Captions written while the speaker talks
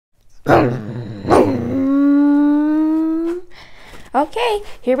Okay,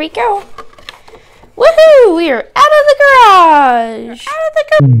 here we go. Woohoo! We are out of the garage! Out of the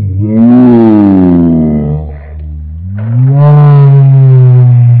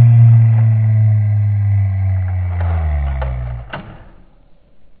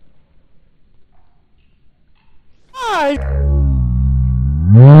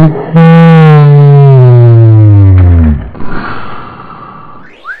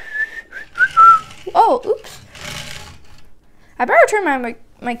Oh, oops. I better turn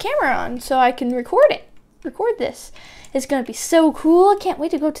my camera on so I can record this. It's gonna be so cool. I can't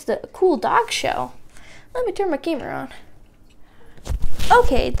wait to go to the cool dog show. Let me turn my camera on.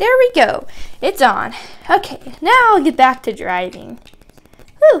 Okay, there we go. It's on. Okay, now I'll get back to driving.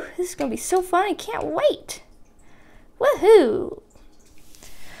 Whew, this is gonna be so fun. I can't wait. Woohoo!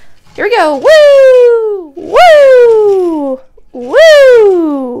 Here we go. Woo! Woo!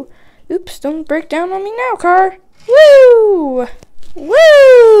 Woo! Oops, don't break down on me now, car. Woo!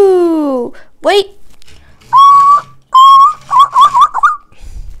 Woo! Wait.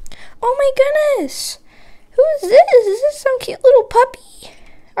 Oh my goodness. Who is this? Is this some cute little puppy?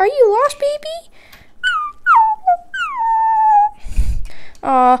 Are you lost, baby?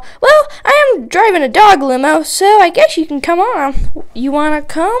 Well, I am driving a dog limo, so I guess you can come on. You wanna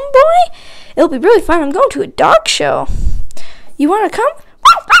come, boy? It'll be really fun. I'm going to a dog show. You wanna come?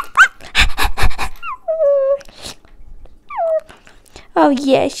 Oh,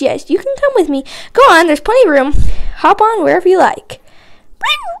 yes, yes, you can come with me. Go on, there's plenty of room. Hop on wherever you like.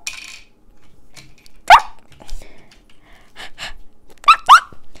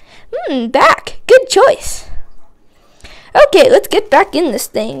 Back. Good choice. Okay, let's get back in this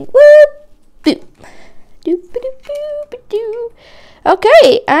thing. Whoop, boop. Doop, doop, doop, doop.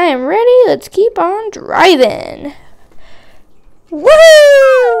 Okay, I am ready. Let's keep on driving. Woo!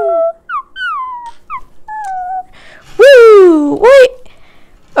 Woo! Wait.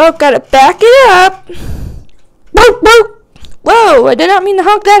 Oh, gotta back it up. Whoa, whoa. Whoa, I did not mean to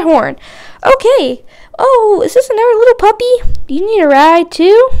honk that horn. Okay. Oh, is this another little puppy? Do you need a ride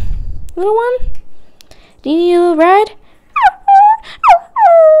too? Little one? Do you need a little ride?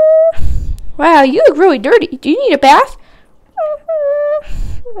 Wow, you look really dirty. Do you need a bath?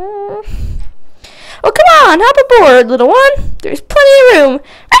 Oh, come on, hop aboard, little one. There's plenty of room.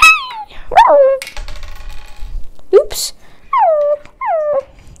 Oops.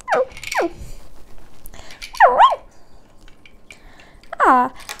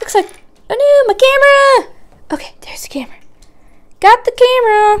 Ah, looks like, oh no, my camera. Okay, there's the camera. Got the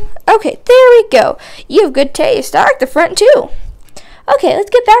camera. Okay, there we go. You have good taste. I like the front too. Okay, let's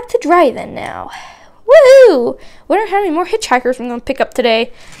get back to driving now. Woohoo! Wonder how many more hitchhikers I'm gonna pick up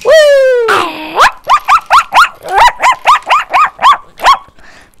today. Woo!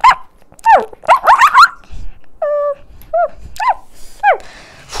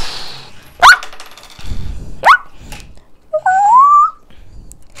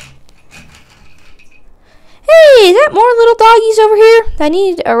 Hey, is that more little doggies over here that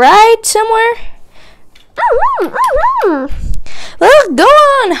need a ride somewhere? Well, go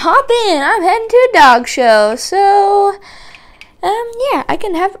on, hop in. I'm heading to a dog show, so yeah,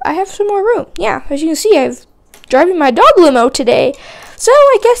 I have some more room. Yeah, as you can see, I'm driving my dog limo today, so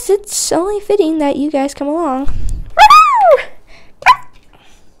I guess it's only fitting that you guys come along.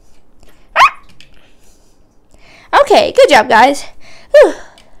 Okay, good job, guys. Whew.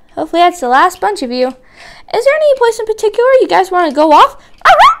 Hopefully that's the last bunch of you. Is there any place in particular you guys want to go off?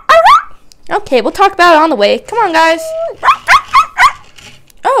 Okay, we'll talk about it on the way. Come on, guys.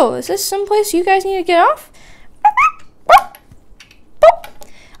 Oh, is this someplace you guys need to get off?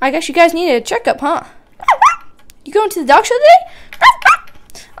 I guess you guys needed a checkup, huh? You going to the dog show today?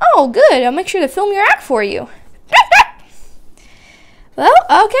 Oh, good. I'll make sure to film your act for you. Well,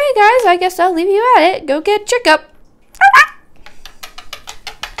 okay, guys. I guess I'll leave you at it. Go get a checkup.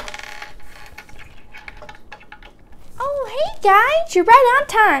 Oh, hey, guys. You're right on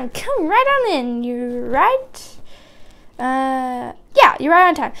time. Come right on in. You're right. Yeah, you're right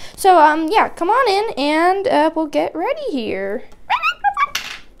on time. So, yeah, come on in and we'll get ready here.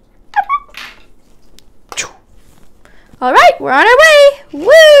 All right, we're on our way.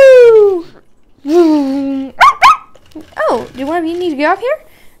 Woo! Woo! Oh, do one of you need to get off here?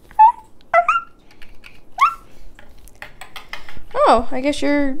 Oh, I guess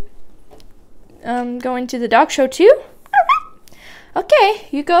you're going to the dog show too? Okay,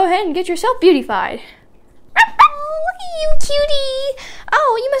 you go ahead and get yourself beautified. You cutie!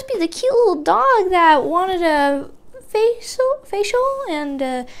 Oh, you must be the cute little dog that wanted a facial and,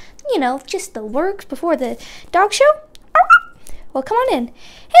 you know, just the works before the dog show. Well, come on in.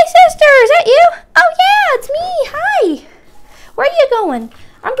 Hey, sister, is that you? Oh, yeah, it's me. Hi. Where are you going?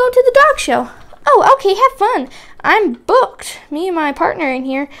 I'm going to the dog show. Oh, okay, have fun. I'm booked. Me and my partner in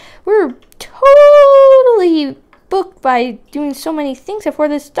here, we're totally booked by doing so many things before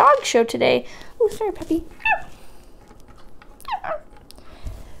this dog show today. Oh, sorry, puppy.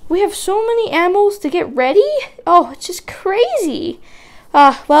 We have so many animals to get ready. Oh, it's just crazy.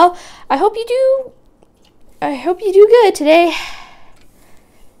 Well, I hope you do good today.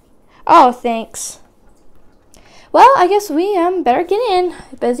 Oh, thanks. Well, I guess we better get in.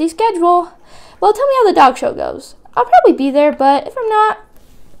 Busy schedule. Well, tell me how the dog show goes. I'll probably be there, but if I'm not,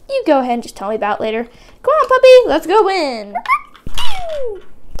 you go ahead and just tell me about it later. Come on, puppy, let's go in.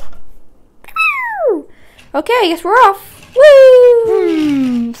 Okay, I guess we're off.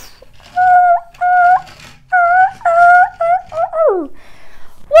 Woo!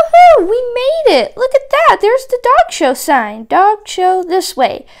 Woohoo! We made it! Look at that! There's the dog show sign. Dog show this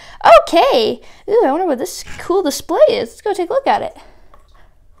way. Okay. Ooh, I wonder what this cool display is. Let's go take a look at it.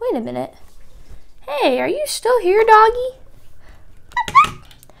 Wait a minute. Hey, are you still here, doggy?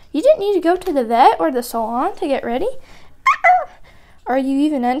 You didn't need to go to the vet or the salon to get ready? Are you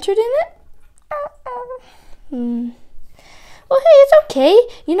even entered in it? Well, hey, it's okay.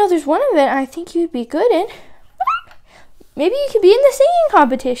 You know, there's one event I think you'd be good in. Maybe you could be in the singing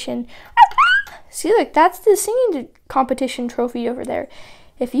competition. See, look, that's the singing competition trophy over there.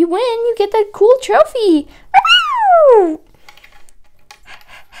 If you win, you get that cool trophy.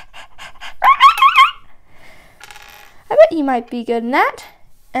 I bet you might be good in that.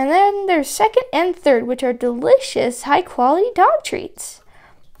 And then there's second and third, which are delicious, high-quality dog treats.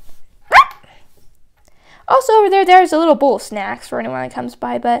 Also over there's a little bowl of snacks for anyone that comes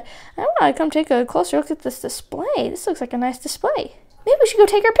by, but I want to come take a closer look at this display. This looks like a nice display. Maybe we should go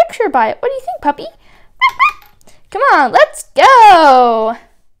take our picture by it. What do you think, puppy? Come on, let's go!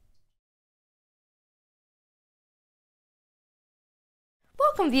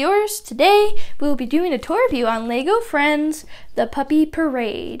 Welcome, viewers. Today we will be doing a tour review on LEGO Friends, The Puppy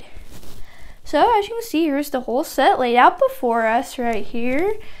Parade. So, as you can see, here's the whole set laid out before us right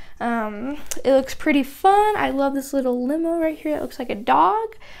here. It looks pretty fun. I love this little limo right here. It looks like a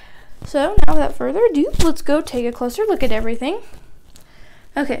dog. So now without further ado, let's go take a closer look at everything.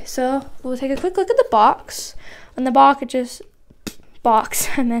 Okay, so we'll take a quick look at the box. On the box,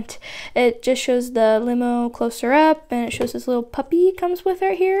 it just shows the limo closer up, and it shows this little puppy it comes with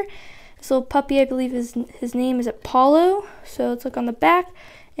right here. This little puppy, I believe his name is Apollo. So let's look on the back.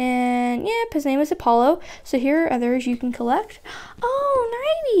 And yep, his name is Apollo. So here are others you can collect.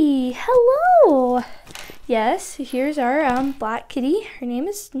 Oh, Nighty! Hello! Yes, here's our black kitty. Her name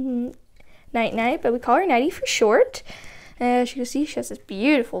is Night Night, but we call her Nighty for short. As you can see, she has this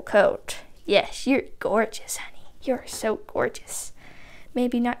beautiful coat. Yes, you're gorgeous, honey. You're so gorgeous.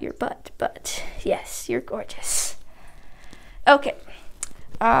 Maybe not your butt, but yes, you're gorgeous. Okay.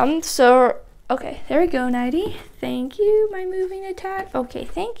 Okay, there we go, Nighty. Thank you, my moving attack. Okay,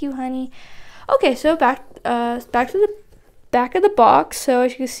 thank you, honey. Okay, so back to the back of the box. So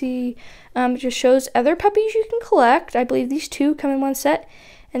as you can see, it just shows other puppies you can collect. I believe these two come in one set,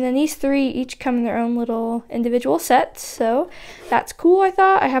 and then these three each come in their own little individual sets. So that's cool, I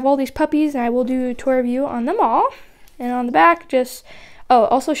thought. I have all these puppies, and I will do a tour review on them all. And on the back, it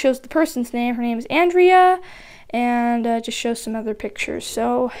also shows the person's name. Her name is Andrea. And just shows some other pictures.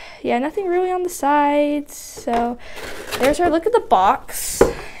 So yeah, nothing really on the sides. So there's our look at the box.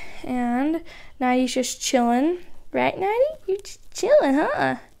 And Nighty's just chilling. Right, Nighty? You're just chilling,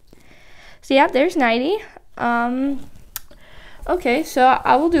 huh? So yeah, there's Nighty. Okay, so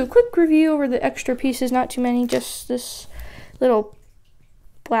I will do a quick review over the extra pieces. Not too many, just this little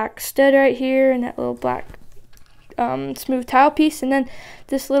black stud right here and that little black smooth tile piece, and then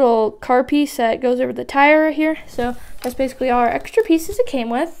this little car piece that goes over the tire right here. So that's basically all our extra pieces it came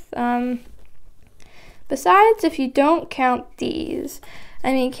with. Besides, if you don't count these,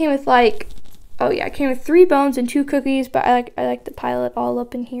 I mean, it came with it came with 3 bones and 2 cookies, but I like to pile it all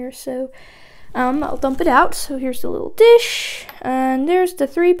up in here. So I'll dump it out. So here's the little dish, and there's the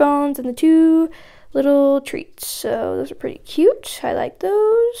 3 bones and the 2 little treats. So those are pretty cute. I like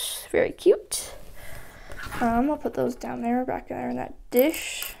those. Very cute. I'll put those down there, back there in that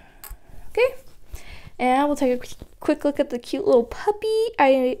dish. Okay. And we'll take a quick look at the cute little puppy.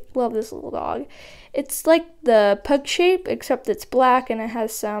 I love this little dog. It's like the pug shape, except it's black and it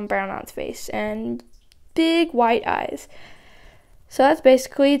has some brown on its face and big white eyes. So that's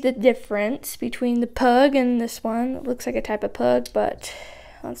basically the difference between the pug and this one. It looks like a type of pug, but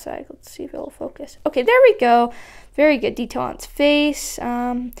let's see if it'll focus. Okay, there we go. Very good detail on its face.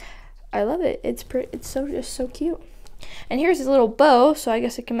 I love it. It's just so cute. And here's his little bow, so I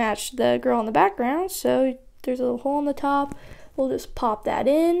guess it can match the girl in the background. So there's a little hole in the top. We'll just pop that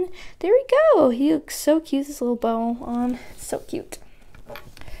in. There we go. He looks so cute, this little bow on. So cute.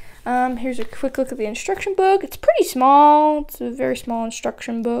 Here's a quick look at the instruction book. It's pretty small. It's a very small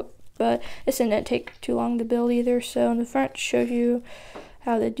instruction book, but this didn't take too long to build either. So in the front shows you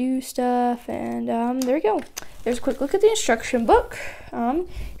how to do stuff, and there we go. There's a quick look at the instruction book.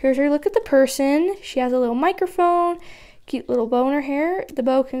 Here's her look at the person. She has a little microphone, cute little bow in her hair. The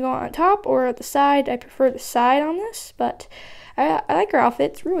bow can go on top or at the side. I prefer the side on this, but I like her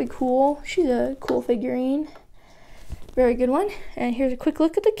outfit. It's really cool. She's a cool figurine. Very good one. And here's a quick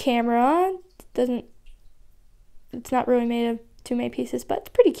look at the camera. It's not really made of too many pieces, but it's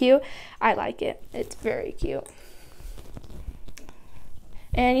pretty cute. I like it. It's very cute.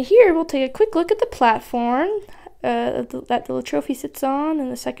 And here we'll take a quick look at the platform that the little trophy sits on, and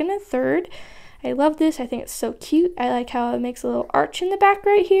the second and third. I love this. I think it's so cute. I like how it makes a little arch in the back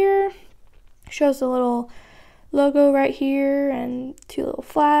right here. Shows the little logo right here and two little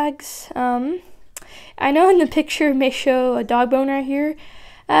flags. I know in the picture it may show a dog bone right here.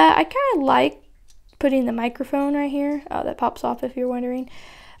 I kind of like putting the microphone right here. Oh, that pops off if you're wondering.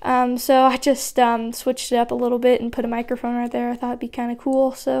 So I just switched it up a little bit and put a microphone right there. I thought it'd be kind of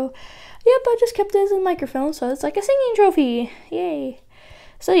cool. So, yep, I just kept it as a microphone. So it's like a singing trophy. Yay.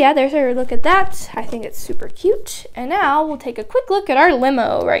 So yeah, there's our look at that. I think it's super cute. And now we'll take a quick look at our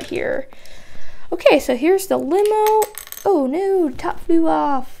limo right here. Okay, so here's the limo. Oh no, the top flew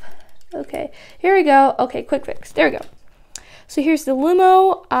off. Okay, here we go. Okay, quick fix. There we go. So here's the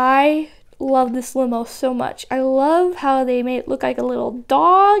limo. I love this limo so much. I love how they made it look like a little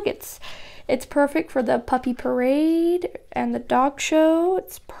dog. It's perfect for the puppy parade and the dog show.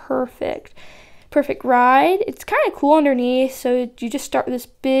 It's perfect. Perfect ride. It's kind of cool underneath. So you just start with this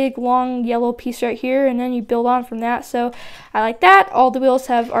big long yellow piece right here, and then you build on from that. So I like that. All the wheels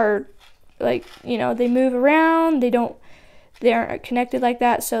are like, you know, they move around. They aren't connected like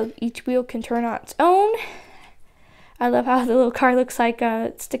that, so each wheel can turn on its own. I love how the little car looks like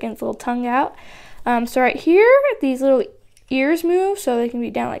it's sticking its little tongue out. So right here, these little ears move, so they can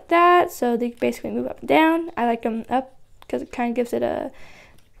be down like that. So they basically move up and down. I like them up because it kind of gives it a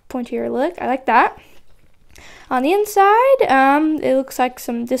pointier look. I like that. On the inside, it looks like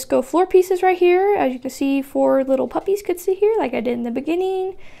some disco floor pieces right here. As you can see, 4 little puppies could sit here, like I did in the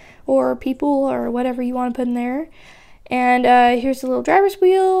beginning, or people, or whatever you want to put in there. And here's the little driver's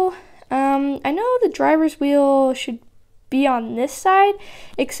wheel. I know the driver's wheel should be on this side,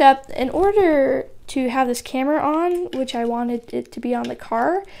 except in order to have this camera on, which I wanted it to be on the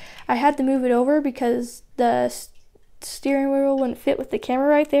car, I had to move it over because the steering wheel wouldn't fit with the camera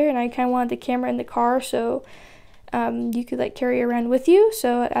right there, and I kind of wanted the camera in the car so you could like carry it around with you.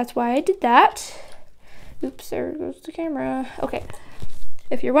 So that's why I did that. Oops, there goes the camera. Okay.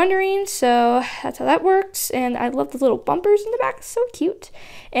 If you're wondering, so that's how that works. And I love the little bumpers in the back. It's so cute.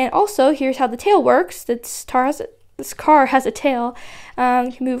 And also, here's how the tail works. This car has a tail.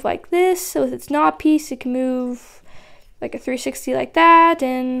 It can move like this. So with its knob piece, it can move like a 360 like that.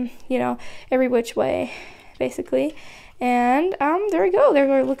 And, you know, every which way, basically. And there we go.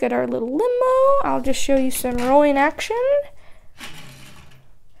 There's our look at our little limo. I'll just show you some rolling action.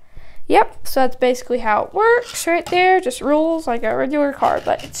 Yep, so that's basically how it works right there. Just rolls like a regular car,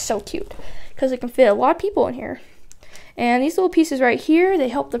 but it's so cute because it can fit a lot of people in here. And these little pieces right here, they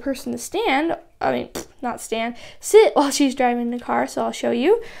help the person to sit while she's driving the car. So I'll show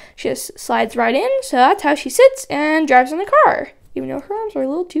you. She just slides right in. So that's how she sits and drives in the car, even though her arms are a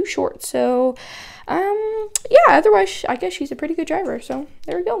little too short. So, yeah, otherwise, I guess she's a pretty good driver. So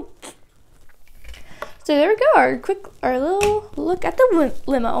there we go. So there we go, our little look at the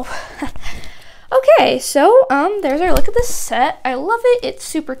limo. Okay, so there's our look at the set. I love it. It's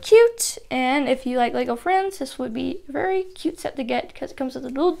super cute, and if you like Lego Friends, this would be a very cute set to get because it comes with a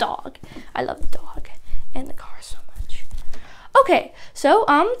little dog. I love the dog and the car so much. Okay, so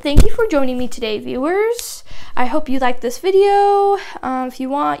thank you for joining me today, viewers. I hope you liked this video. If you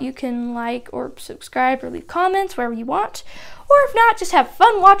want, you can like or subscribe or leave comments wherever you want. Or if not, just have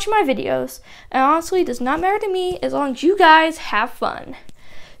fun watching my videos. And honestly, it does not matter to me as long as you guys have fun.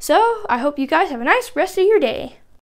 So, I hope you guys have a nice rest of your day.